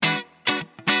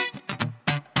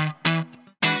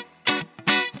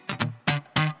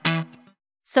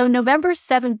So November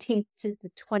 17th to the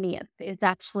 20th is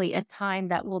actually a time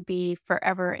that will be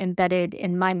forever embedded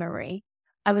in my memory.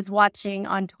 I was watching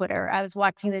on Twitter, I was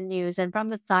watching the news, and from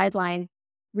the sidelines,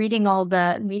 reading all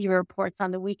the media reports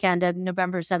on the weekend of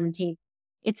November 17th,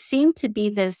 it seemed to be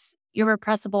this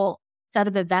irrepressible set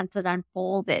of events that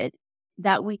unfolded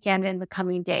that weekend in the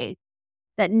coming days,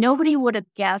 that nobody would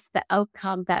have guessed the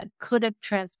outcome that could have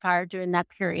transpired during that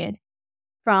period.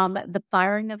 From the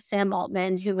firing of Sam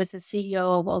Altman, who was the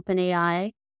CEO of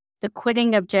OpenAI, the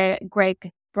quitting of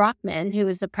Greg Brockman, who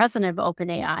was the president of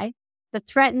OpenAI, the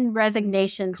threatened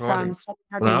resignations Got from it. some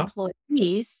of the Hello?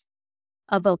 employees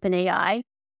of OpenAI,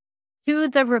 to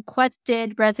the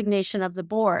requested resignation of the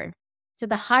board, to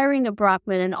the hiring of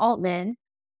Brockman and Altman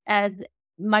as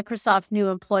Microsoft's new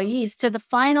employees, to the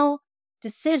final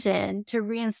decision to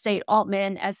reinstate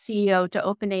Altman as CEO to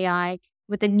OpenAI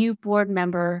with a new board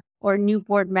member or new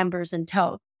board members in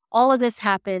tow. All of this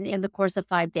happened in the course of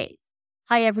 5 days.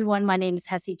 Hi, everyone. My name is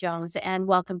Hessie Jones, and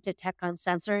welcome to Tech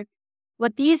Uncensored.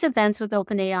 What these events with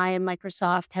OpenAI and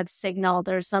Microsoft have signaled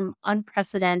are some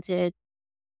unprecedented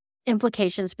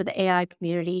implications for the AI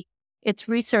community, its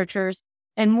researchers,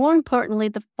 and more importantly,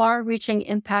 the far-reaching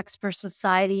impacts for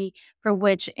society for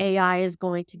which AI is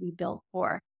going to be built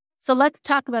for. So let's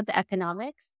talk about the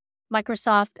economics.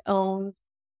 Microsoft owns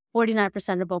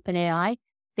 49% of OpenAI.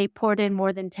 They poured in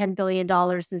more than $10 billion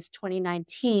since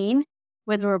 2019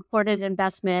 with a reported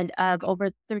investment of over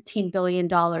 $13 billion.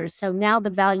 So now the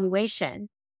valuation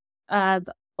of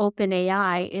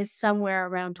OpenAI is somewhere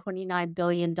around $29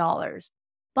 billion.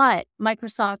 But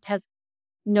Microsoft has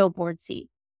no board seat.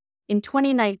 In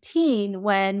 2019,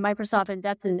 when Microsoft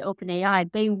invested in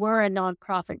OpenAI, they were a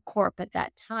nonprofit corp at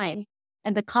that time.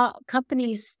 And the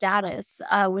company's status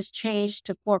was changed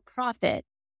to for-profit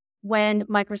when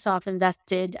Microsoft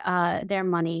invested their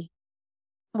money.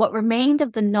 What remained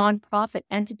of the nonprofit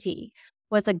entity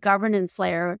was a governance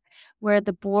layer where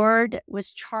the board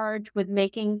was charged with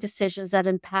making decisions that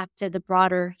impacted the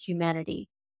broader humanity.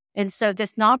 And so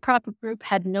this nonprofit group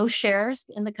had no shares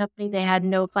in the company. They had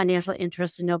no financial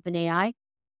interest in OpenAI.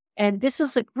 And this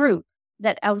was the group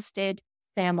that ousted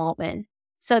Sam Altman.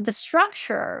 So the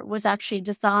structure was actually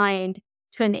designed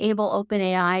to enable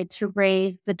OpenAI to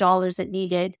raise the dollars it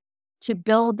needed to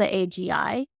build the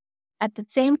AGI, at the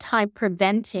same time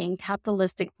preventing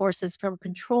capitalistic forces from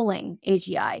controlling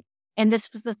AGI. And this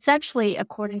was essentially,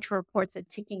 according to reports, a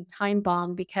ticking time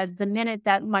bomb, because the minute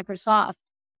that Microsoft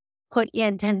put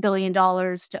in $10 billion to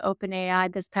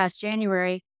OpenAI this past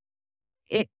January,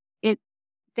 it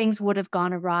things would have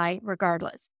gone awry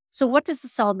regardless. So what does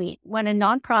this all mean? When a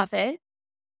nonprofit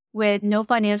with no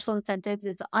financial incentives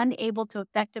is unable to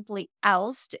effectively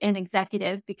oust an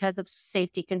executive because of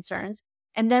safety concerns,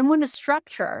 and then when a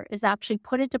structure is actually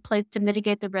put into place to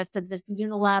mitigate the risk of this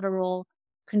unilateral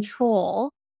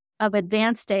control of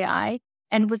advanced AI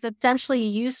and was essentially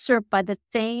usurped by the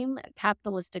same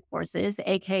capitalistic forces,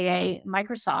 aka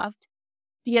Microsoft,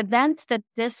 the event that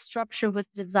this structure was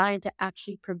designed to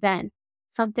actually prevent,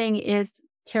 something is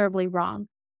terribly wrong.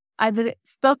 I've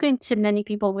spoken to many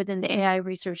people within the AI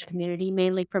research community,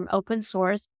 mainly from open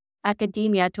source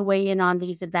academia, to weigh in on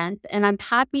these events. And I'm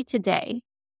happy today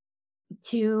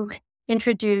to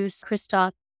introduce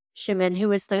Christoph Schuhmann,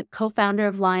 who is the co-founder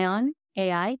of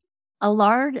LAION.AI, a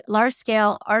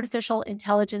large-scale artificial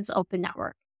intelligence open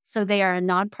network. So they are a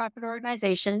nonprofit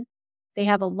organization. They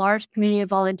have a large community of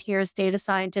volunteers, data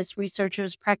scientists,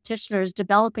 researchers, practitioners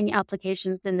developing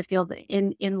applications in the field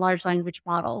in large language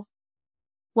models.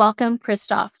 Welcome,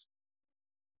 Christoph.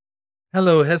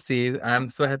 Hello, Hessie. I'm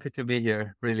so happy to be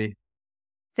here, really.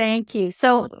 Thank you.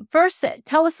 So first,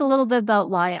 tell us a little bit about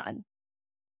LAION.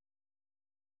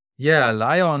 Yeah,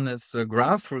 LAION is a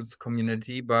grassroots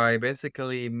community by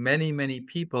basically many, many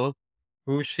people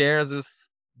who share this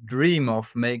dream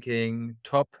of making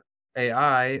top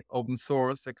AI open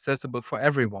source accessible for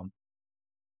everyone.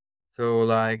 So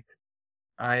like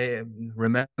I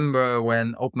remember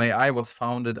when OpenAI was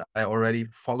founded, I already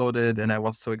followed it and I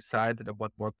was so excited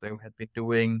about what they had been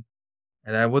doing.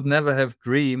 And I would never have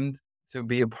dreamed to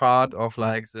be a part of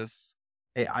like this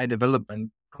AI development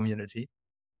community.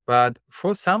 But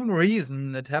for some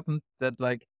reason, it happened that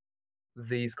like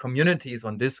these communities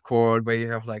on Discord, where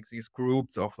you have like these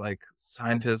groups of like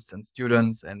scientists and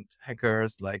students and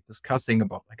hackers, like discussing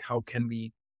about like how can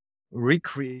we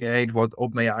recreate what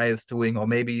OpenAI is doing, or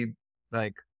maybe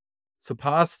like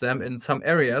surpass them in some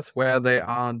areas where they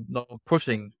are not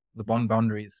pushing the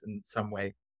boundaries in some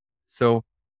way. So,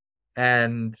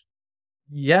 and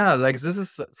yeah, like this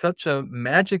is such a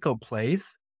magical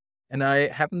place. And I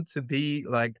happened to be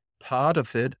like part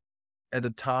of it at a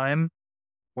time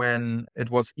when it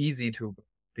was easy to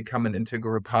become an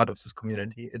integral part of this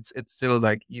community. It's still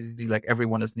like easy, like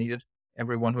everyone is needed.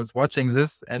 Everyone who's watching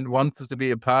this and wants to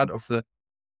be a part of the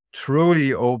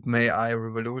truly open AI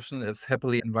revolution is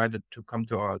happily invited to come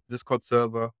to our Discord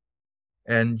server.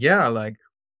 And yeah, like,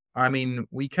 I mean,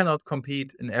 we cannot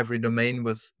compete in every domain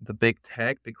with the big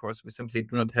tech because we simply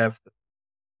do not have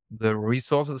the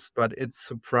resources, but it's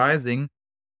surprising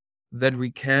that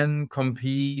we can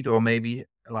compete or maybe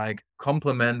like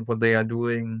complement what they are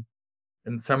doing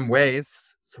in some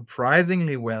ways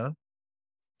surprisingly well,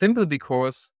 simply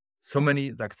because so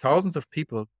many, like thousands of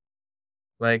people,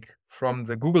 like from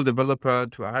the Google developer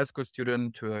to a high school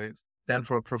student to a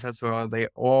Stanford professor, they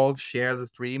all share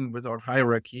this dream without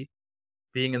hierarchy,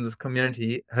 being in this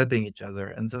community, helping each other.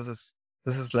 And this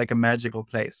is like a magical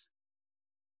place.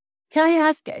 Can I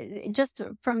ask, just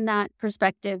from that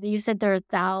perspective, you said there are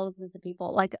thousands of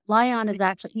people. Like LAION is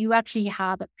you actually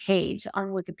have a page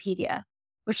on Wikipedia,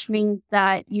 which means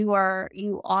that you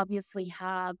obviously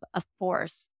have a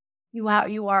force. You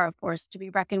are a force to be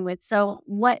reckoned with. So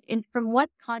from what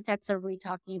context are we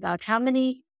talking about? How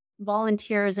many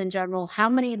volunteers in general? How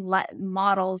many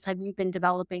models have you been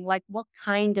developing? Like what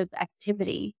kind of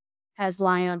activity has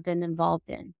LAION been involved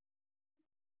in?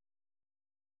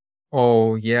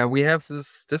 Oh, yeah, we have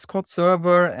this Discord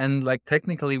server, and like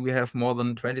technically we have more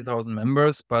than 20,000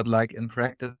 members, but like in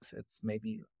practice, it's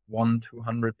maybe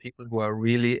 200 people who are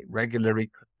really regularly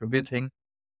contributing.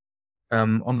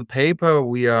 On the paper,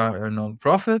 we are a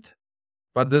nonprofit,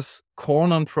 but this core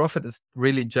nonprofit is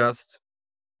really just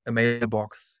a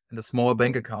mailbox and a small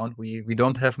bank account. We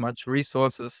don't have much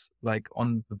resources like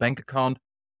on the bank account,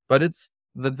 but it's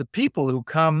the people who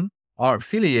come are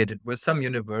affiliated with some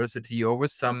university or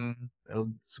with some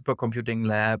supercomputing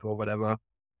lab or whatever.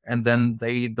 And then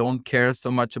they don't care so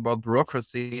much about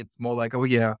bureaucracy. It's more like, oh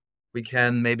yeah, we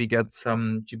can maybe get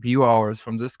some GPU hours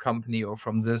from this company or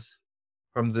from this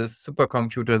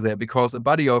supercomputer there because a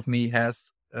buddy of me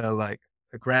has like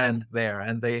a grant there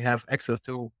and they have access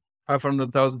to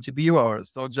 500,000 GPU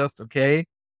hours. So just, okay,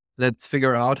 let's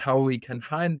figure out how we can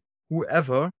find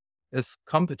whoever is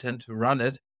competent to run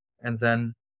it and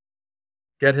then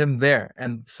get him there.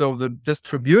 And so the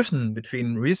distribution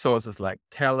between resources like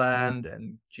talent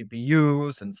and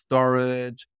GPUs and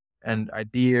storage and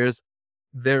ideas,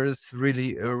 there is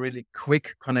really a really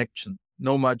quick connection.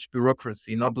 No much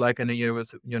bureaucracy, not like in a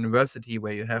university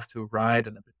where you have to write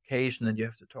an application and you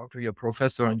have to talk to your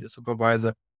professor and your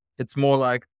supervisor. It's more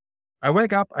like, I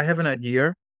wake up, I have an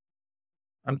idea.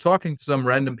 I'm talking to some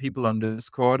random people on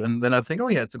Discord, and then I think, oh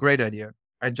yeah, it's a great idea.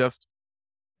 I just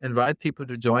invite people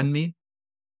to join me.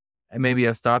 And maybe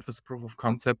I start with a proof of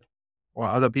concept, or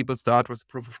other people start with a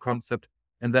proof of concept.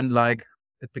 And then like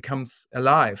it becomes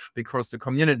alive because the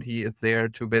community is there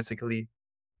to basically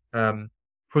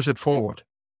push it forward.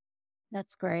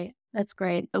 That's great. That's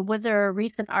great. Was there a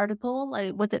recent article?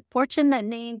 Like, was it Fortune that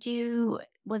named you?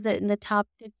 Was it in the top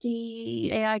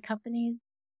 50 AI companies?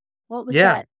 What was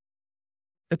Yeah, that?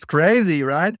 it's crazy,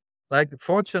 right? Like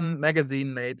Fortune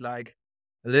magazine made like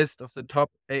a list of the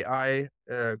top AI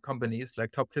companies,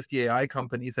 like top 50 AI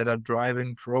companies that are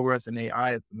driving progress in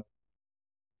AI at the moment.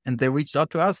 And they reached out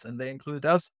to us and they included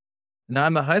us. And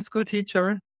I'm a high school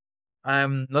teacher.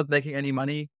 I'm not making any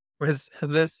money with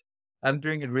this. I'm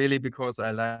doing it really because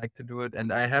I like to do it.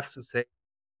 And I have to say,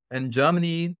 in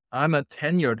Germany, I'm a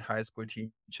tenured high school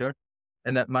teacher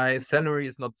and that my salary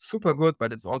is not super good,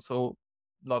 but it's also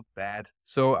not bad.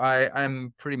 So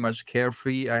I'm pretty much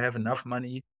carefree. I have enough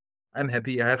money. I'm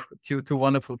happy. I have two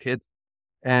wonderful kids.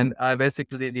 And I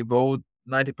basically devote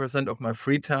 90% of my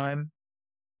free time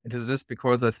into this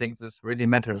because I think this really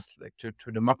matters, like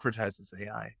to democratize this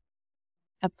AI.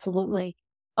 Absolutely.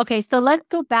 Okay, so let's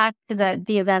go back to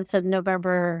the events of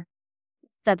November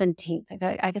 17th.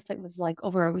 I guess it was like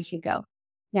over a week ago.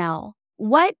 Now,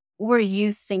 what were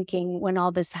you thinking when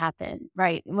all this happened,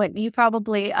 right? What you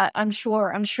probably, I'm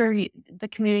sure the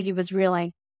community was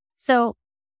reeling. So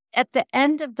at the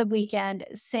end of the weekend,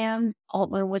 Sam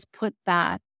Altman was put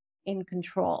back in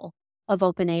control of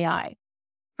OpenAI.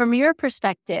 From your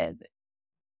perspective,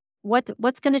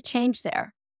 what's going to change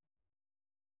there?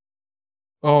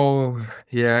 Oh,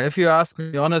 yeah. If you ask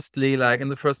me honestly, like in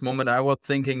the first moment, I was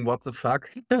thinking, what the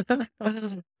fuck?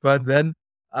 But then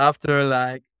after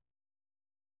like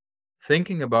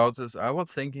thinking about this, I was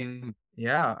thinking,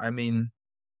 yeah, I mean,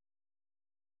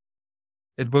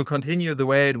 it will continue the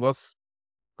way it was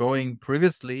going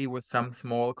previously with some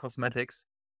small cosmetics.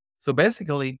 So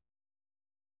basically,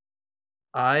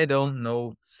 I don't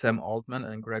know Sam Altman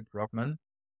and Greg Brockman.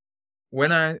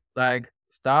 When I like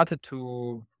started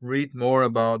to read more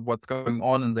about what's going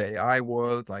on in the AI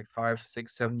world, like 5,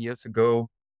 6, 7 years ago,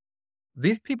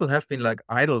 these people have been like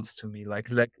idols to me. Like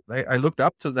I looked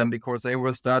up to them because they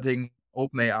were starting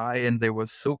OpenAI and they were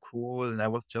so cool, and I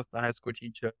was just a high school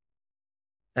teacher.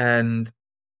 And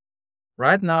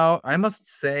right now, I must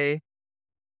say,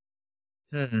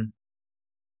 hmm,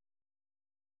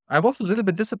 I was a little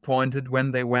bit disappointed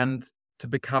when they went to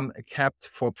become a capped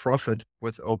for profit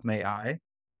with OpenAI,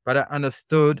 but I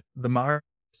understood the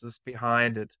markets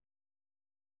behind it.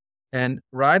 And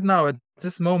right now, at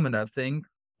this moment, I think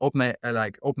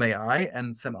OpenAI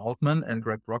and Sam Altman and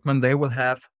Greg Brockman, they will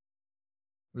have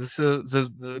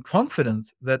the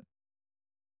confidence that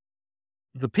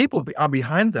the people are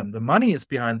behind them, the money is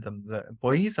behind them, the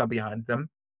employees are behind them,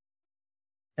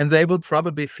 and they will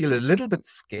probably feel a little bit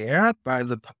scared by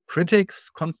the critics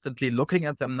constantly looking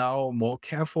at them now more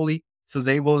carefully. So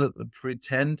they will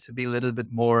pretend to be a little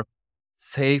bit more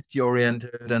safety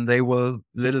oriented, and they will a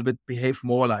little bit behave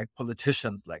more like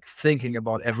politicians, like thinking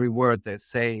about every word they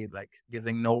say, like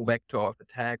giving no vector of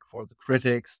attack for the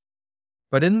critics.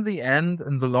 But in the end,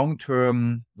 in the long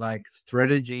term, like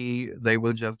strategy, they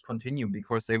will just continue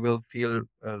because they will feel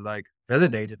like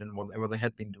validated in whatever they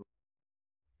had been doing.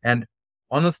 And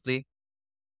honestly,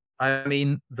 I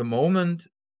mean, the moment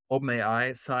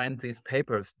OpenAI signed these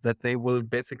papers that they will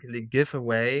basically give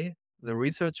away the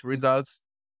research results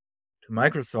to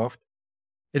Microsoft,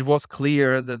 it was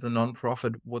clear that the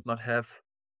nonprofit would not have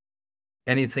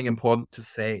anything important to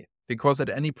say, because at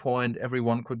any point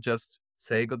everyone could just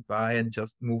say goodbye and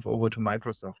just move over to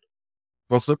Microsoft.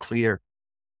 It was so clear.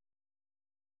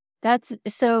 That's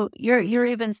so you're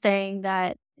even saying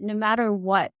that no matter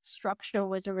what structure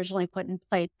was originally put in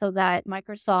place so that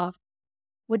Microsoft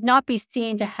would not be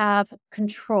seen to have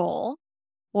control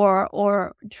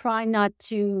or try not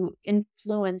to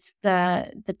influence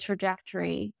the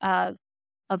trajectory of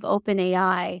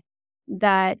OpenAI,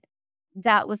 that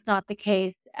that was not the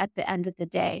case at the end of the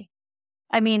day.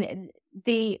 I mean,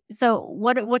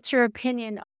 what's your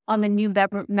opinion on the new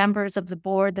members of the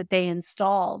board that they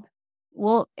installed?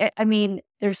 Well, I mean,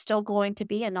 there's still going to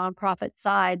be a nonprofit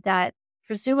side that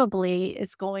presumably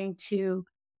is going to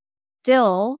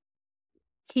still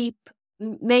keep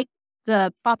make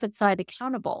the profit side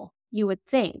accountable, you would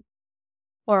think.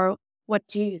 Or what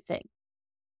do you think?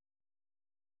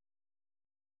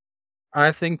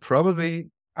 I think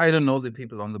probably, I don't know the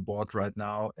people on the board right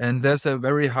now, and there's a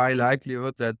very high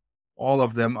likelihood that all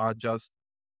of them are just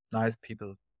nice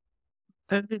people.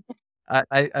 I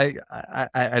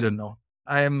don't know.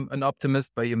 I am an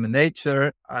optimist by human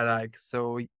nature. I like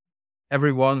so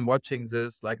everyone watching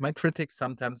this, like my critics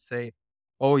sometimes say,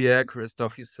 "Oh yeah,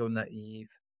 Christoph, he's so naive."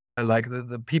 I like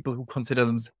the people who consider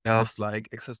themselves like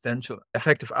existential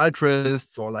effective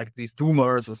altruists or like these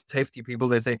doomers or safety people.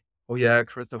 They say, "Oh yeah,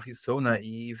 Christoph, he's so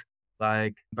naive."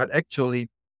 Like, but actually,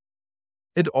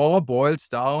 it all boils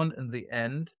down in the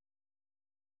end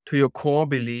to your core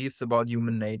beliefs about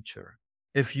human nature.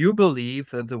 If you believe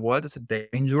that the world is a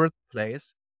dangerous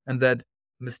place and that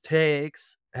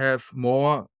mistakes have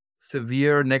more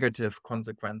severe negative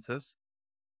consequences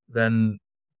than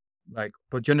like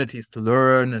opportunities to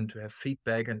learn and to have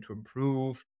feedback and to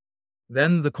improve,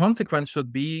 then the consequence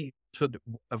should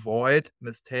avoid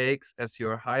mistakes as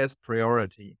your highest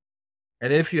priority.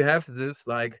 And if you have this,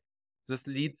 like, this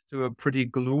leads to a pretty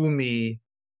gloomy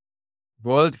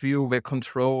worldview where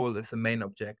control is the main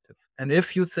objective. And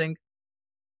if you think,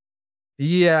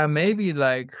 yeah, maybe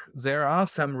like there are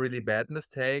some really bad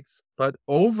mistakes, but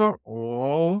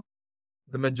overall,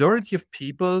 the majority of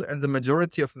people and the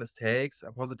majority of mistakes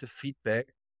are positive feedback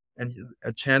and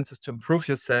chances to improve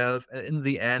yourself. And in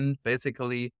the end,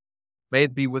 basically, may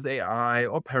it be with AI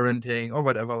or parenting or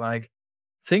whatever, like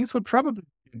things would probably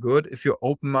be good if you're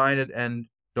open minded and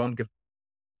don't give.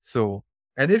 So,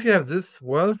 and if you have this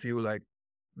worldview, like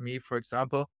me, for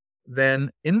example,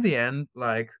 then in the end,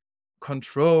 like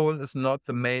control is not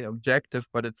the main objective,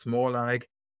 but it's more like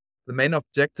the main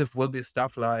objective will be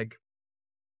stuff like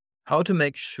how to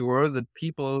make sure that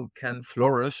people can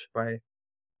flourish by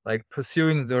like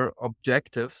pursuing their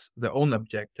objectives, their own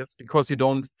objectives, because you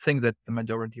don't think that the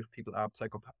majority of people are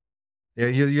psychopaths.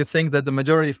 You think that the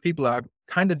majority of people are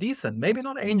kind of decent, maybe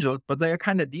not angels, but they are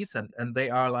kind of decent, and they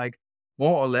are like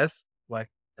more or less like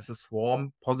as a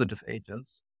swarm positive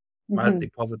agents, Mhm. mildly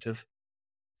positive.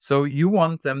 So you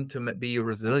want them to be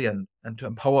resilient and to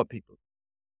empower people.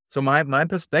 So my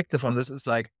perspective on this is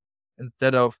like,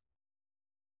 instead of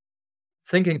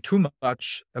thinking too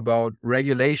much about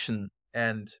regulation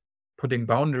and putting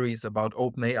boundaries about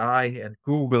OpenAI and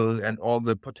Google and all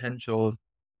the potential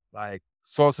like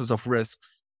sources of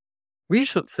risks, we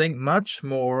should think much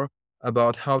more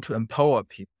about how to empower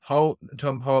people, how to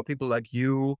empower people like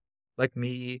you, like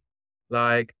me,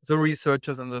 like the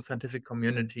researchers in the scientific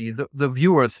community, the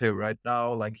viewers here right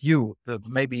now, like you,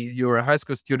 maybe you're a high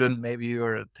school student, maybe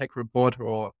you're a tech reporter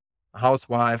or a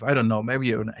housewife, I don't know, maybe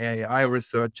you're an AI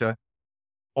researcher.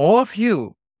 All of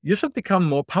you should become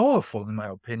more powerful, in my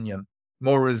opinion,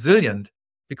 more resilient,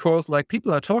 because like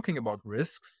people are talking about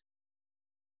risks,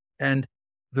 and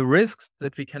the risks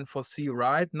that we can foresee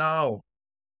right now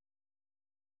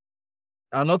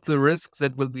are not the risks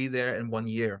that will be there in 1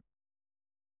 year.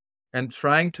 And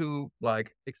trying to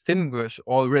like extinguish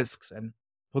all risks and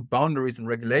put boundaries and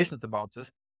regulations about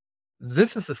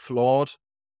this is a flawed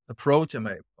approach, in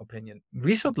my opinion.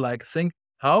 We should like think,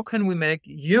 how can we make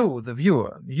you, the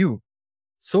viewer, you,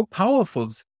 so powerful,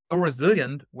 so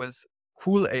resilient with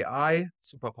cool AI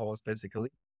superpowers, basically,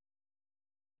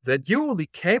 that you will be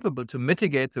capable to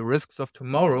mitigate the risks of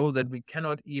tomorrow that we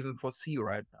cannot even foresee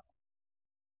right now.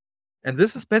 And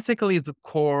this is basically the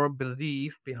core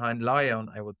belief behind LAION,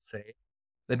 I would say,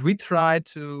 that we try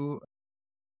to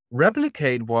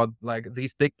replicate what like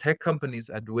these big tech companies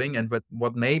are doing, and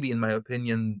what maybe, in my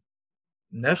opinion,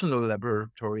 national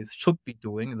laboratories should be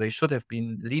doing. They should have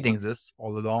been leading this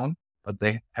all along, but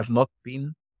they have not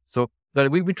been. So that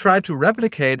we try to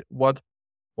replicate what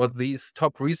these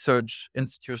top research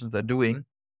institutions are doing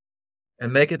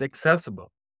and make it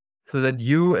accessible, so that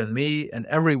you and me and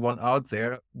everyone out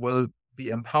there will be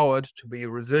empowered to be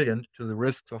resilient to the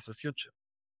risks of the future.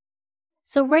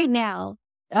 So right now,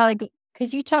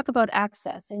 because you talk about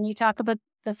access and you talk about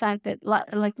the fact that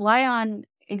like LAION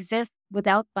exists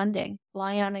without funding.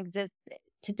 LAION exists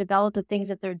to develop the things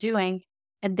that they're doing,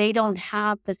 and they don't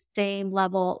have the same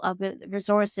level of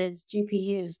resources,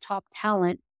 GPUs, top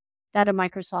talent that a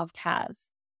Microsoft has.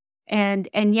 And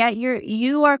yet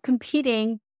you are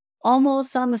competing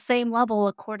almost on the same level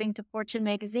according to Fortune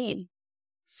magazine.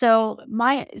 So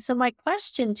my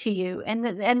question to you, and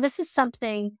this is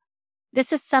something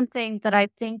that I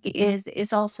think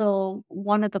is also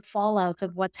one of the fallouts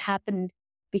of what's happened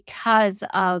because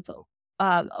of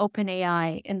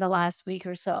OpenAI in the last week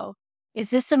or so, is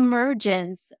this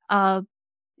emergence of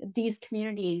these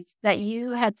communities that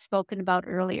you had spoken about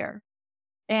earlier.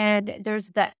 And there's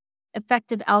the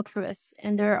effective altruists,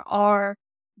 and there are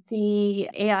the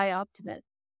AI optimists.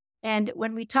 And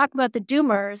when we talk about the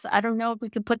doomers, I don't know if we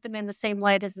could put them in the same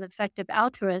light as the effective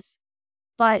altruists,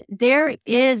 but there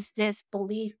is this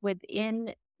belief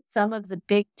within some of the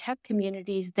big tech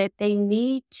communities that they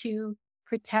need to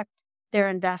protect their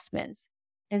investments.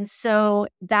 And so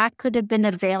that could have been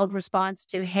a veiled response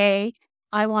to, hey,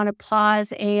 I want to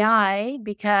pause AI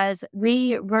because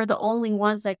we're the only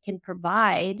ones that can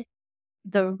provide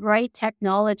the right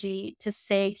technology to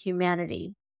save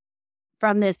humanity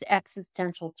from this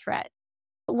existential threat.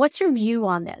 What's your view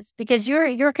on this? Because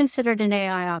you're considered an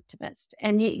AI optimist,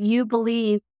 and you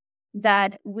believe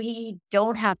that we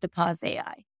don't have to pause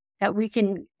AI, that we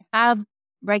can have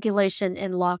regulation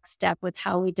in lockstep with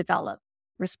how we develop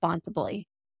responsibly.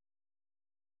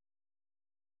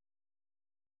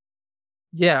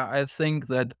 Yeah, I think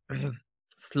that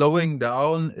slowing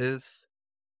down is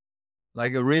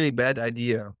like a really bad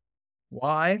idea.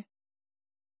 Why?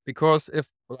 Because if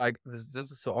like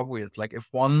this is so obvious, like if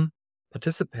one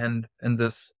participant in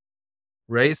this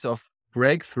race of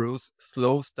breakthroughs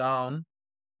slows down,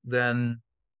 then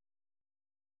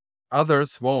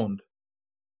others won't.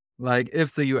 Like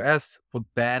if the US would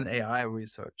ban AI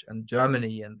research and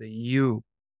Germany and the EU,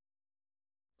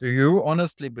 do you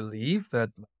honestly believe that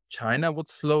China would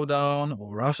slow down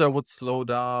or Russia would slow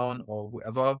down or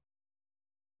whoever?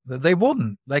 That they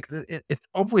wouldn't. Like it's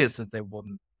obvious that they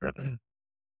wouldn't.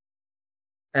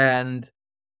 And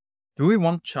do we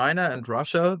want China and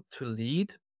Russia to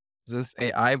lead this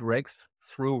AI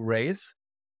breakthrough race?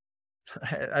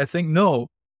 I think no.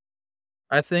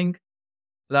 I think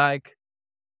like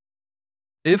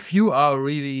if you are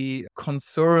really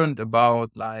concerned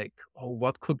about like, oh,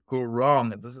 what could go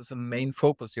wrong, and this is the main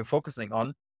focus you're focusing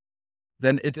on,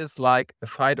 then it is like a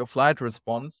fight or flight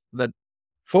response that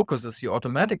focuses you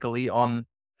automatically on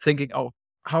thinking, oh,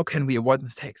 how can we avoid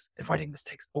mistakes? Avoiding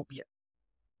mistakes. Oh, yeah.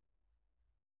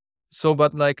 So,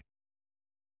 but like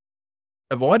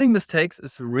avoiding mistakes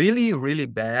is really, really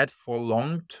bad for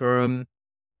long-term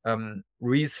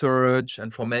research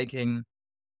and for making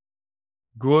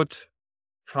good,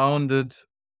 founded,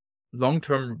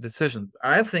 long-term decisions.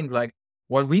 I think like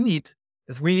what we need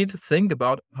is we need to think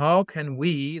about how can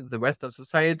we, the Western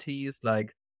societies,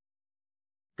 like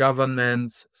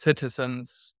governments,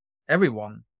 citizens,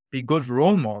 everyone, be good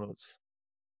role models.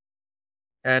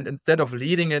 And instead of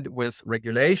leading it with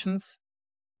regulations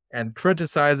and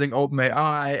criticizing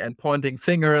OpenAI and pointing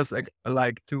fingers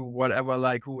like to whatever,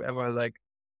 like whoever, like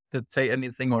that say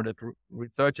anything or that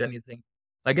research anything.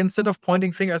 Like, instead of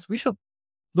pointing fingers, we should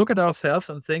look at ourselves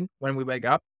and think when we wake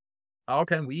up, how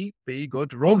can we be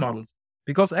good role models?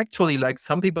 Because actually, like,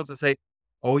 some people to say,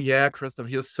 oh yeah, Christoph,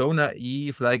 you're so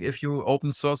naive. Like, if you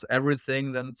open source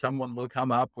everything, then someone will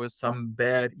come up with some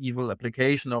bad, evil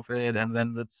application of it, and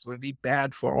then that's will be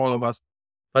bad for all of us.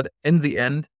 But in the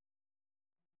end,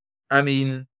 I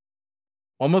mean,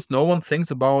 almost no one thinks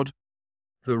about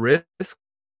the risks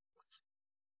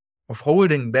of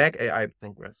holding back AI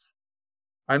progress.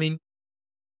 I mean,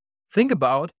 think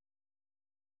about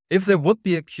if there would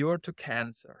be a cure to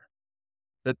cancer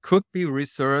that could be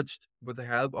researched with the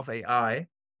help of AI,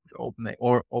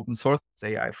 or open source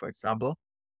AI, for example,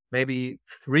 maybe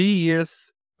 3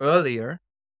 years earlier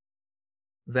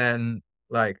than,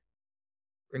 like,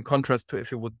 in contrast to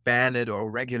if you would ban it or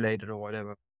regulate it or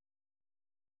whatever,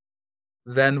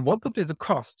 then what would be the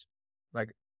cost?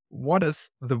 Like, what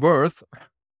is the worth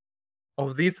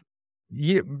of these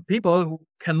people who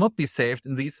cannot be saved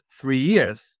in these 3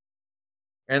 years?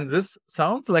 And this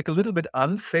sounds like a little bit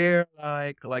unfair,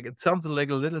 like it sounds like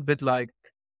a little bit like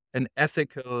an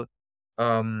ethical,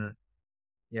 um,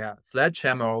 yeah,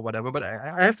 sledgehammer or whatever. But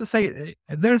I have to say,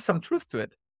 there's some truth to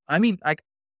it. I mean, like,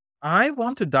 I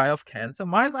want to die of cancer.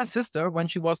 My sister, when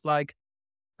she was like,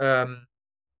 um,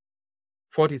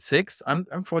 46,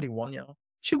 I'm 41,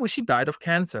 she died of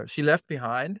cancer. She left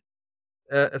behind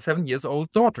a 7 years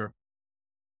old daughter.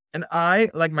 And I,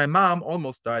 like, my mom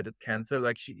almost died of cancer.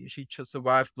 Like, she just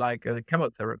survived like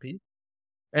chemotherapy.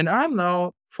 And I'm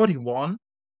now 41.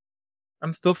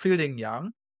 I'm still feeling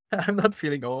young. I'm not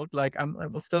feeling old. Like, I'm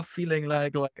still feeling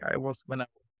like I was when I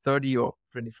was 30 or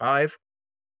 25.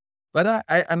 But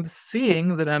I'm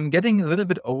seeing that I'm getting a little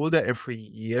bit older every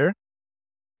year,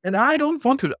 and I don't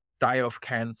want to die of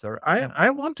cancer. I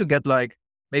want to get like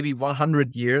maybe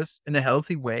 100 years in a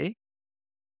healthy way.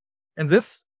 And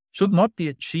this should not be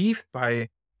achieved by,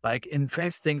 like,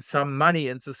 investing some money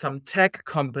into some tech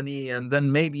company and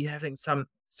then maybe having some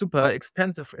super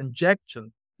expensive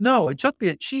injection. No, it should be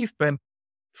achieved by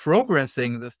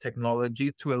progressing this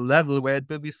technology to a level where it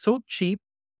will be so cheap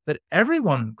that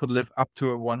everyone could live up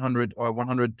to 100 or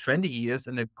 120 years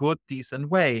in a good, decent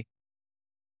way.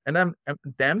 And I'm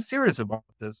damn serious about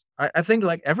this. I think,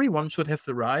 like, everyone should have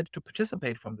the right to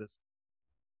participate from this.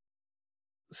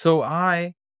 So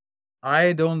I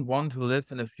don't want to live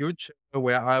in a future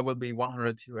where I will be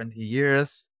 120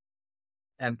 years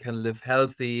and can live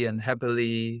healthy and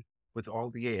happily with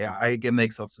all the AI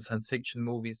gimmicks of the science fiction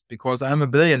movies, because I'm a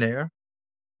billionaire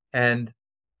and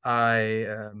I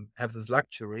have this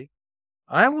luxury.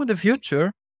 I want a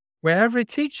future where every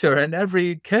teacher and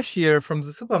every cashier from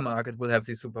the supermarket will have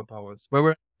these superpowers, where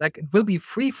we're like, it will be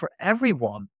free for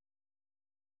everyone.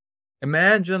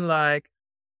 Imagine, like,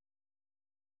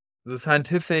 the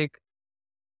scientific,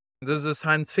 there's the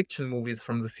science fiction movies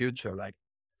from the future. Like,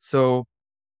 so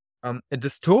a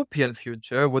dystopian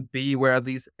future would be where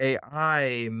these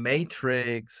AI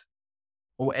matrix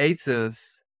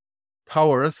oasis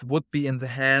powers would be in the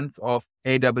hands of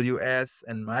AWS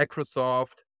and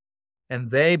Microsoft, and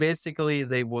they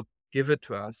would give it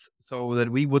to us so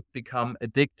that we would become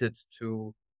addicted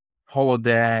to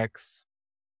holodecks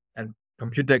and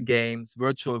computer games,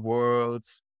 virtual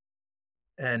worlds,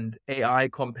 and AI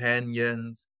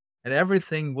companions, and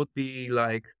everything would be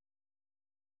like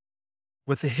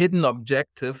with a hidden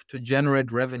objective to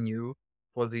generate revenue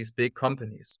for these big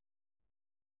companies.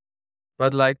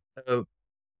 But, like, a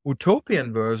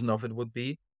utopian version of it would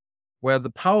be where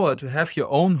the power to have your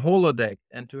own holodeck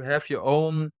and to have your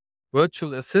own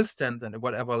virtual assistants and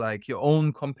whatever, like your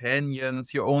own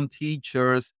companions, your own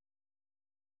teachers,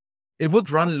 it would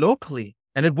run locally,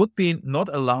 and it would be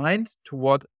not aligned to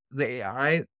what the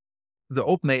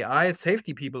OpenAI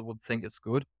safety people would think is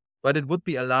good, but it would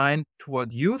be aligned to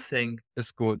what you think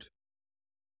is good.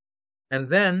 And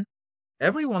then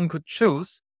everyone could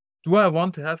choose, do I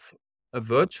want to have a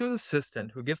virtual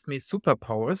assistant who gives me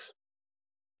superpowers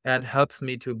and helps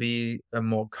me to be a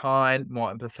more kind,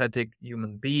 more empathetic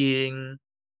human being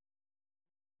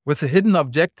with a hidden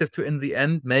objective to, in the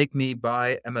end, make me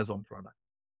buy Amazon product?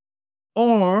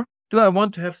 Or do I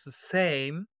want to have the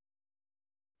same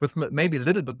with maybe a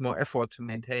little bit more effort to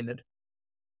maintain it,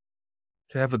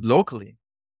 to have it locally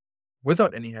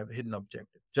without any hidden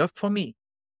objective, just for me?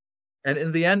 And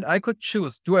in the end, I could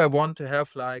choose, do I want to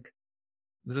have, like,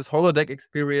 this holodeck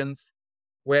experience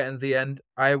where in the end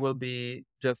I will be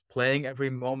just playing every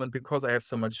moment because I have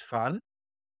so much fun?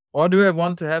 Or do I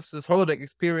want to have this holodeck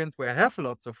experience where I have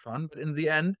lots of fun, but in the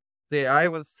end, the AI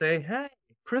will say, hey,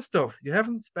 Christoph, you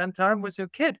haven't spent time with your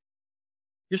kid.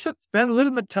 You should spend a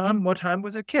little bit more time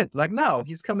with your kid. Like, now,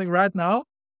 he's coming right now.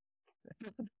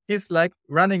 He's like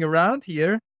running around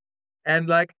here, and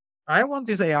like I want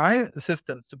these AI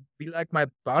assistants to be like my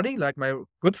buddy, like my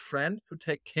good friend, to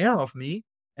take care of me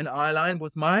and align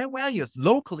with my values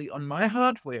locally on my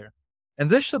hardware. And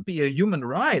this should be a human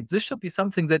right. This should be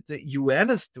something that the UN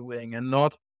is doing and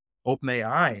not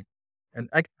OpenAI. And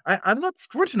I'm not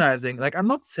scrutinizing, like I'm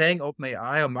not saying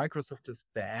OpenAI or Microsoft is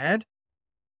bad.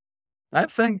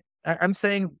 I'm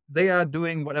saying they are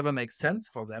doing whatever makes sense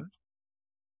for them.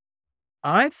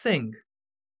 I think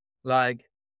like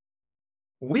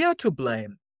we are to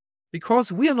blame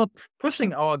because we are not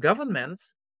pushing our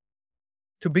governments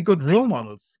to be good role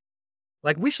models.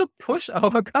 Like we should push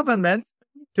our governments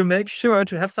to make sure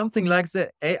to have something like the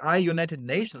AI United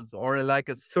Nations or like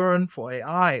a CERN for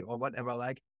AI or whatever.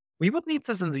 Like we would need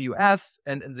this in the US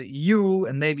and in the EU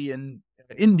and maybe in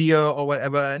India or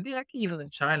whatever, and like even in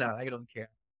China. I don't care.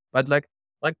 But like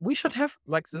we should have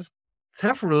like this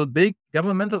several big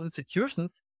governmental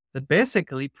institutions that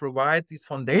basically provide these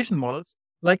foundation models.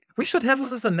 Like we should have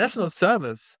this as a national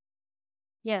service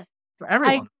Yes, for I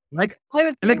everyone, like I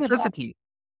agree with that. electricity.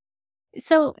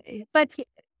 So,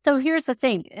 so here's the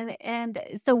thing, and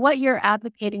so what you're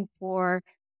advocating for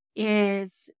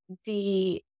is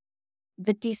the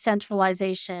the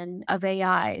decentralization of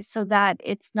AI, so that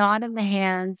it's not in the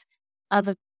hands of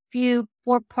a few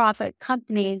for-profit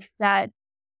companies that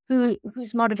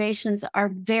whose motivations are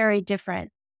very different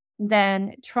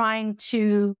than trying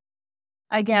to,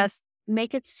 I guess,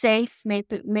 make it safe,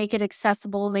 make it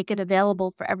accessible, make it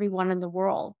available for everyone in the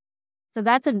world. So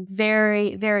that's a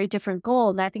very, very different goal.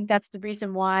 And I think that's the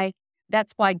reason why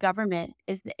government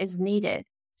is needed.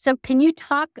 So can you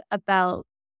talk about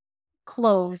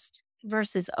closed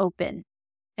versus open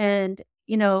and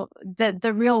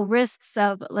the real risks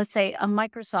of, let's say, a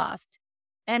Microsoft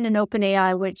and an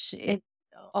OpenAI, which it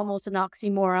almost an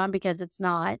oxymoron because it's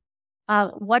not.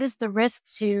 What is the risk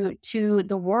to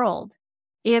the world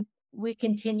if we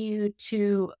continue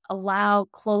to allow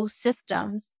closed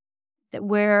systems that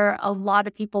where a lot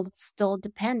of people still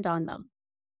depend on them?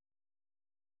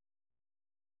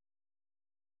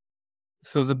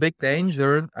 So the big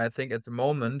danger, I think, at the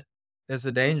moment is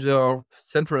the danger of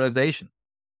centralization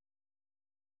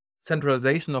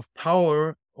of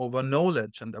power over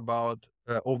knowledge and about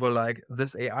over like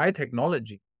this AI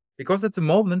technology. Because at the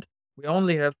moment we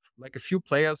only have like a few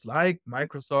players like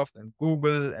Microsoft and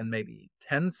Google and maybe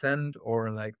Tencent or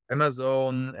like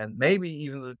Amazon and maybe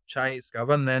even the Chinese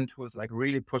government who is like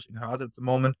really pushing hard at the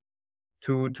moment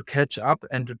to catch up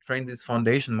and to train these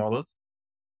foundation models.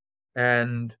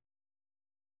 And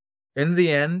in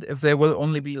the end, if there will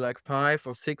only be like 5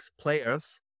 or 6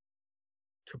 players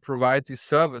to provide these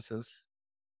services,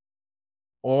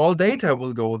 all data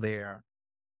will go there.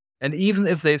 And even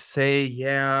if they say,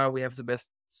 yeah, we have the best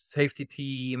safety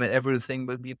team and everything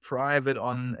will be private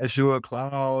on Azure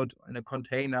cloud, in a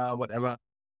container, whatever,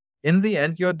 in the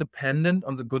end, you're dependent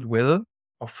on the goodwill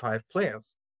of 5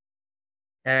 players.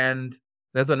 And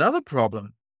there's another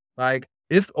problem. Like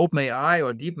if OpenAI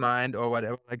or DeepMind or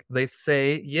whatever, like they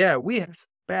say, yeah, we have the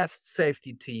best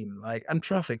safety team, like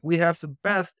Anthropic, we have the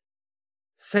best,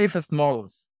 safest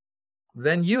models,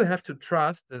 then you have to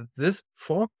trust that this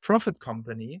for-profit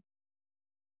company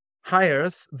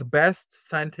hires the best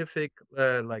scientific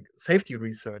like safety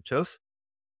researchers.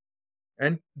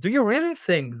 And do you really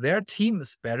think their team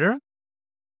is better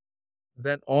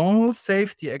than all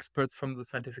safety experts from the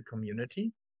scientific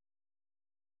community?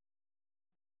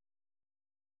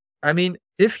 I mean,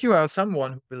 if you are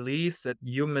someone who believes that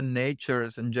human nature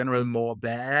is in general more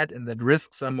bad and that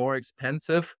risks are more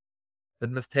expensive,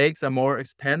 that mistakes are more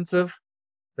expensive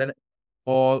than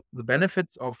all the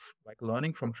benefits of like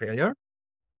learning from failure,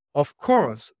 of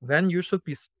course, then you should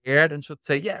be scared and should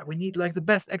say, yeah, we need like the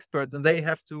best experts and they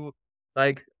have to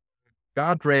like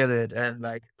guardrail it and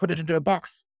like put it into a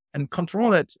box and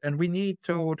control it. And we need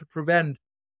to prevent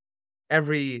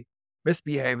every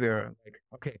misbehavior. Like,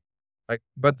 okay, like,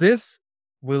 but this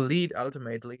will lead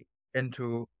ultimately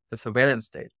into the surveillance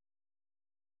state.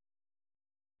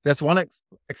 There's one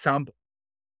example.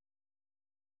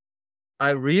 I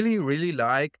really, really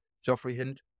like Geoffrey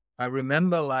Hint. I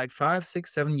remember like 5,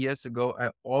 6, 7 years ago, I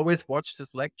always watched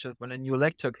his lectures when a new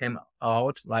lecture came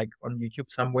out, like on YouTube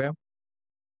somewhere.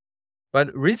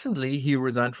 But recently he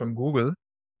resigned from Google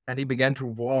and he began to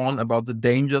warn about the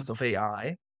dangers of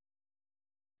AI.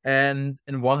 And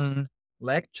in one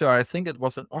lecture, I think it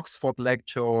was an Oxford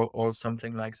lecture or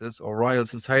something like this, or Royal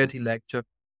Society lecture,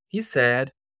 he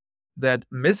said that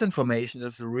misinformation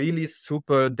is really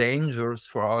super dangerous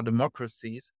for our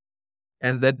democracies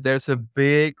and that there's a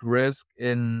big risk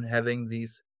in having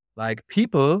these like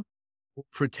people who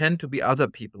pretend to be other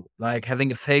people, like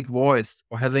having a fake voice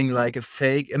or having like a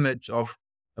fake image of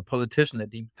a politician, a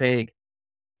deep fake.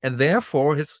 And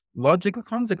therefore, his logical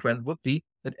consequence would be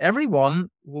that everyone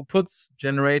who puts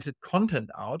generated content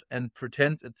out and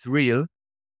pretends it's real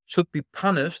should be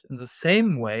punished in the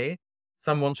same way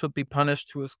someone should be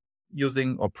punished who is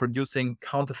using or producing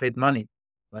counterfeit money,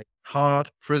 like hard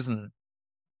prison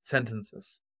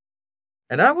sentences.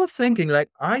 And I was thinking, like,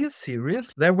 are you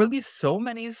serious? There will be so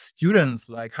many students,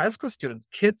 like high school students,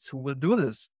 kids who will do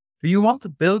this. Do you want to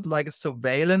build like a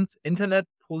surveillance internet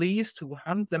police to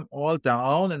hunt them all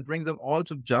down and bring them all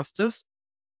to justice?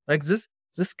 Like this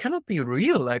cannot be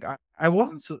real. Like I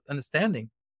wasn't understanding.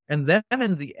 And then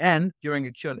in the end, during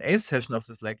a Q&A session of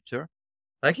this lecture,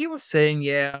 like he was saying,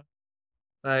 yeah,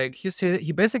 like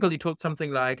he basically told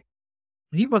something like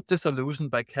he was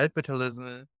disillusioned by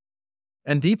capitalism,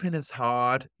 and deep in his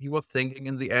heart, he was thinking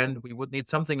in the end we would need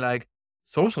something like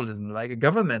socialism, like a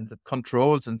government that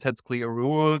controls and sets clear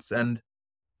rules. And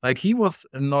like he was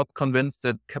not convinced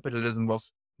that capitalism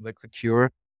was like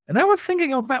secure. And I was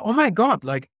thinking, oh my God,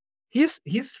 like he's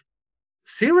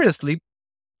seriously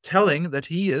telling that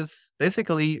he is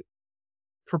basically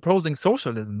proposing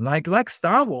socialism, like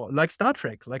Star Wars, like Star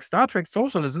Trek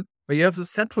socialism, where you have the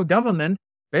central government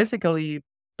basically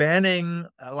banning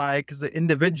like the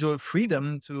individual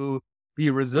freedom to be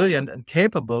resilient and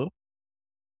capable.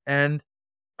 And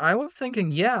I was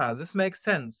thinking, yeah, this makes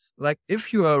sense. Like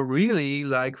if you are really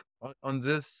like on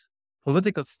this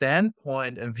political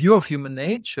standpoint and view of human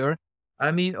nature,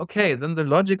 I mean, okay, then the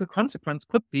logical consequence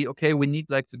could be, okay, we need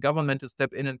like the government to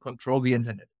step in and control the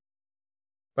internet.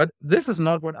 But this is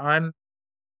not what I'm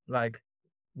like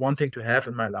wanting to have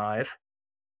in my life.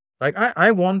 Like I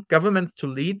want governments to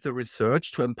lead the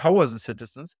research to empower the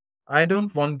citizens. I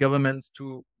don't want governments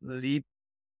to lead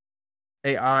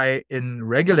AI in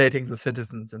regulating the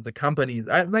citizens and the companies.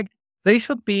 I like they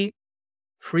should be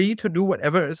free to do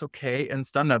whatever is okay in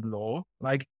standard law.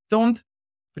 Like don't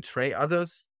betray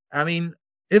others. I mean,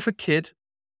 if a kid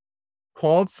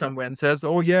calls somewhere and says,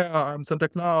 "Oh yeah, I'm Santa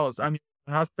Claus, I'm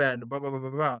your husband," blah blah blah blah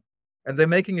blah, and they're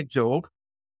making a joke,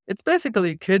 it's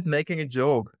basically a kid making a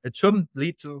joke. It shouldn't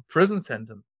lead to prison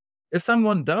sentence. If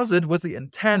someone does it with the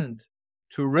intent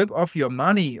to rip off your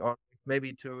money or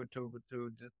maybe to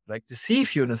like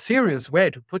deceive you in a serious way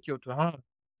to put you to harm,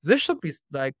 this should be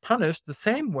like punished the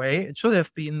same way it should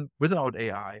have been without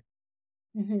AI.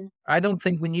 Mhm. I don't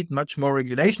think we need much more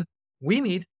regulation. We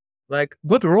need like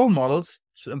good role models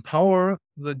to empower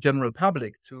the general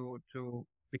public to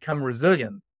become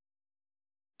resilient.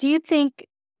 Do you think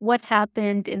what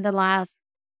happened in the last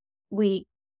week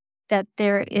that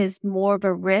there is more of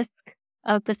a risk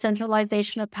of the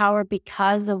centralization of power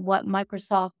because of what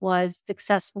Microsoft was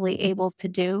successfully able to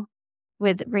do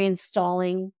with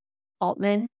reinstalling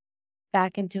Altman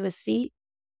back into his seat?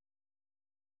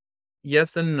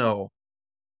 Yes and no.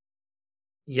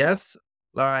 Yes,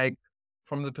 like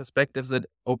from the perspective that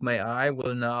OpenAI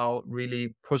will now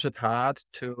really push it hard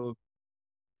to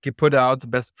put out the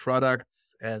best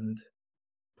products and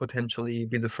potentially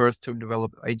be the first to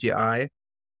develop AGI,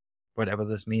 whatever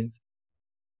this means.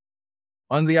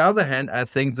 On the other hand, I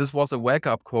think this was a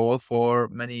wake-up call for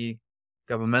many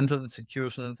governmental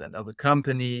institutions and other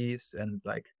companies and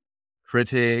like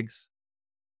critics.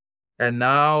 And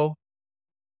now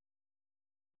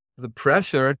the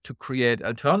pressure to create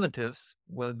alternatives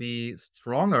will be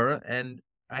stronger. And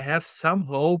I have some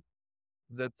hope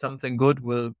that something good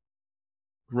will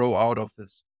grow out of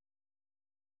this.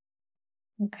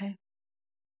 Okay.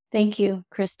 Thank you,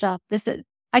 Christoph.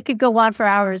 I could go on for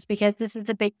hours because this is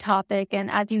a big topic.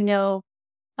 And as you know,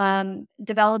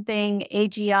 developing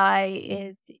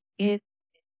AGI is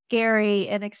scary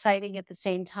and exciting at the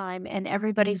same time. And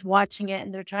everybody's watching it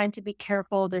and they're trying to be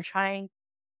careful. They're trying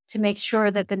to make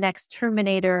sure that the next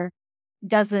Terminator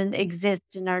doesn't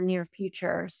exist in our near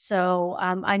future. So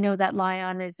I know that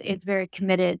LAION is very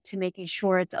committed to making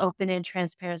sure it's open and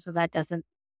transparent so that doesn't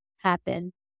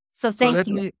happen. So So thank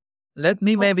you. let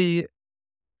me Oh, maybe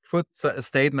put a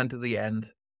statement to the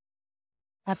end.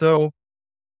 absolutely. So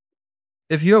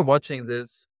if you're watching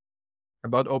this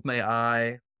about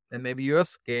OpenAI and maybe you're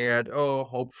scared or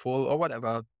hopeful or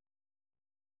whatever,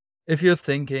 if you're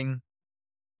thinking,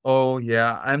 oh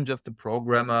yeah, I'm just a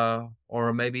programmer,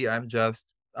 or maybe I'm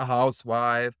just a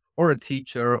housewife or a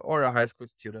teacher or a high school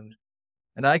student,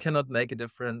 and I cannot make a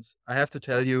difference, I have to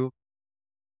tell you,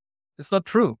 it's not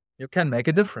true. You can make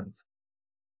a difference.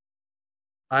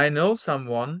 I know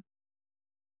someone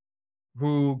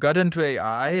who got into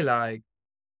AI like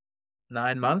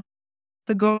 9 months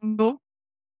ago,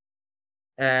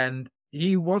 and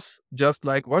he was just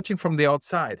like watching from the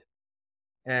outside.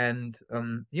 And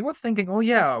he was thinking, oh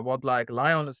yeah, what like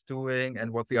LAION is doing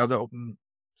and what the other open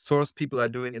source people are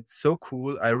doing, it's so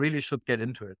cool. I really should get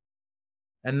into it.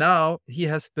 And now he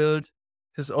has built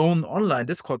his own online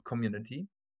Discord community.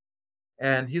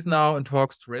 And he's now in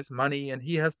talks to raise money. And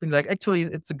he has been like, actually,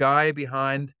 it's a guy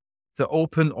behind the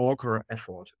Open Orca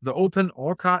effort. The Open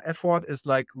Orca effort is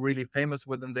like really famous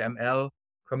within the ML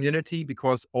community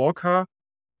because Orca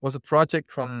was a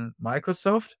project from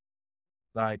Microsoft,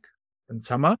 like in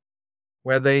summer,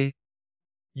 where they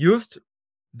used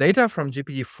data from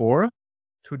GPT-4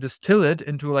 to distill it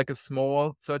into like a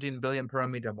small 13 billion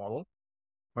parameter model,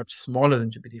 much smaller than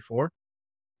GPT-4,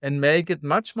 and make it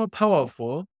much more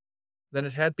powerful than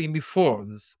it had been before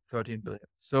this 13 billion.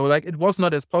 So like it was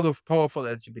not as powerful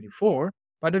as GPT-4,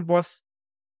 but it was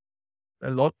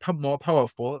a lot more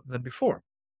powerful than before.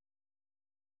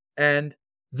 And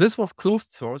this was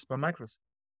closed source by Microsoft.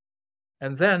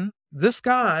 And then this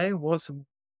guy was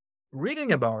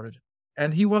reading about it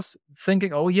and he was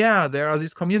thinking, oh yeah, there are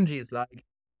these communities like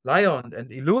LAION and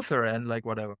Eleuther and like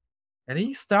whatever. And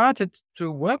he started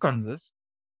to work on this.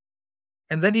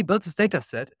 And then he built this data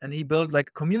set and he built like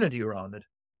a community around it.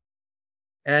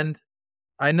 And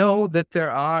I know that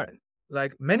there are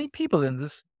like many people in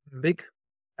this big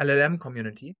LLM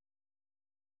community.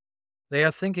 They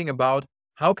are thinking about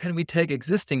how can we take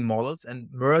existing models and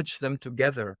merge them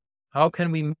together? How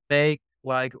can we make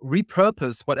like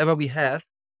repurpose whatever we have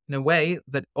in a way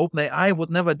that OpenAI would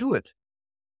never do it?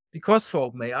 Because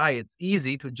for OpenAI, it's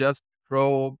easy to just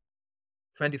throw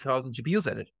 20,000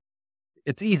 GPUs at it.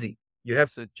 It's easy. You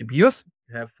have the GPUs,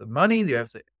 you have the money, you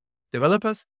have the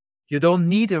developers. You don't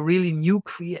need a really new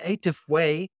creative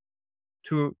way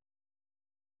to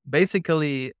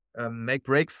basically make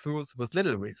breakthroughs with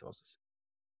little resources.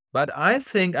 But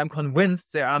I'm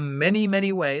convinced there are many,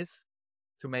 many ways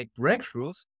to make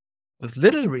breakthroughs with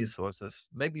little resources,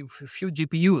 maybe a few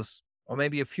GPUs or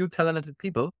maybe a few talented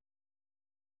people.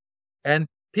 And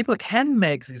people can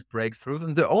make these breakthroughs.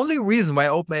 And the only reason why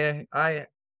OpenAI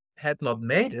had not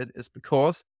made it is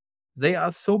because they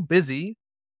are so busy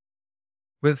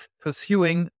with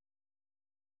pursuing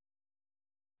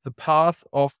the path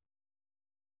of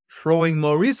throwing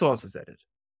more resources at it.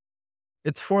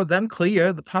 It's for them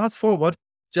clear, the path forward,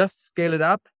 just scale it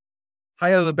up,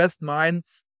 hire the best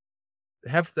minds,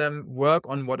 have them work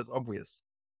on what is obvious.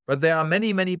 But there are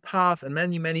many, many paths and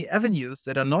many, many avenues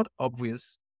that are not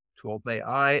obvious to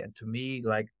OpenAI and to me,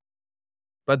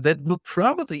 but that will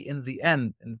probably in the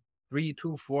end, in 3,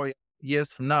 2, 4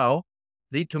 years from now,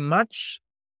 lead to much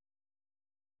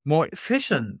more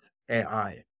efficient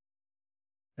AI.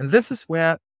 And this is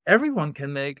where everyone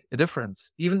can make a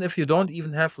difference. Even if you don't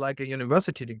even have like a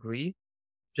university degree,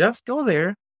 just go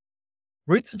there,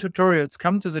 read the tutorials,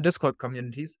 come to the Discord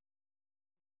communities,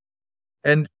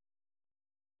 and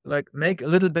like make a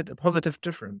little bit a positive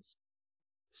difference.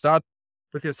 Start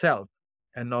with yourself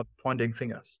and not pointing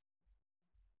fingers.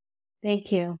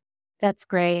 Thank you. That's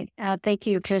great. Thank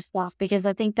you, Christoph, because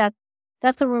I think that's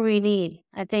what we need.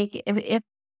 I think if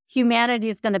humanity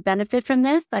is going to benefit from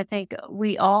this, I think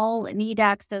we all need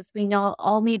access. We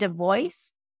all need a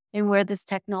voice in where this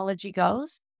technology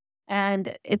goes.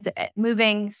 And it's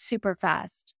moving super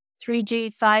fast.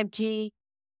 3G, 5G,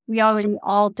 we already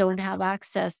all don't have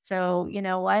access. So you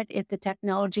know what? If the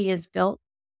technology is built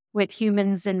with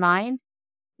humans in mind,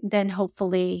 then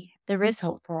hopefully there is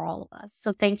hope for all of us.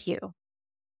 So thank you.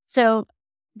 So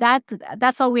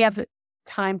that's all we have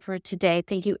time for today.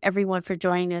 Thank you everyone for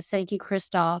joining us. Thank you,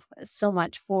 Christoph, so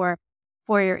much for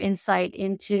your insight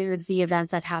into the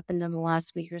events that happened in the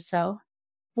last week or so.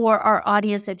 For our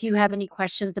audience, if you have any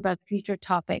questions about future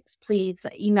topics, please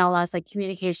email us at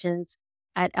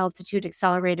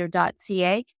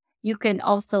communications@altitudeaccelerator.ca. You can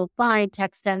also find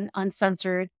Text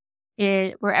Uncensored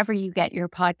wherever you get your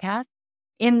podcast.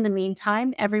 In the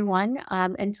meantime, everyone,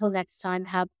 until next time,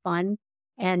 have fun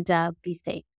and be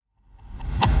safe.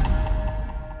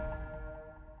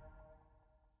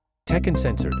 Tech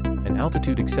Uncensored, an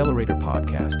Altitude Accelerator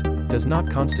podcast, does not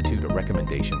constitute a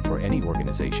recommendation for any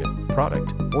organization,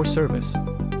 product, or service.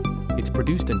 It's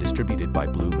produced and distributed by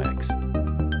BlueMex.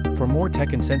 For more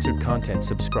Tech Uncensored content,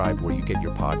 subscribe where you get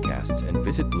your podcasts and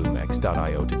visit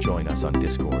bluemex.io to join us on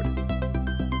Discord.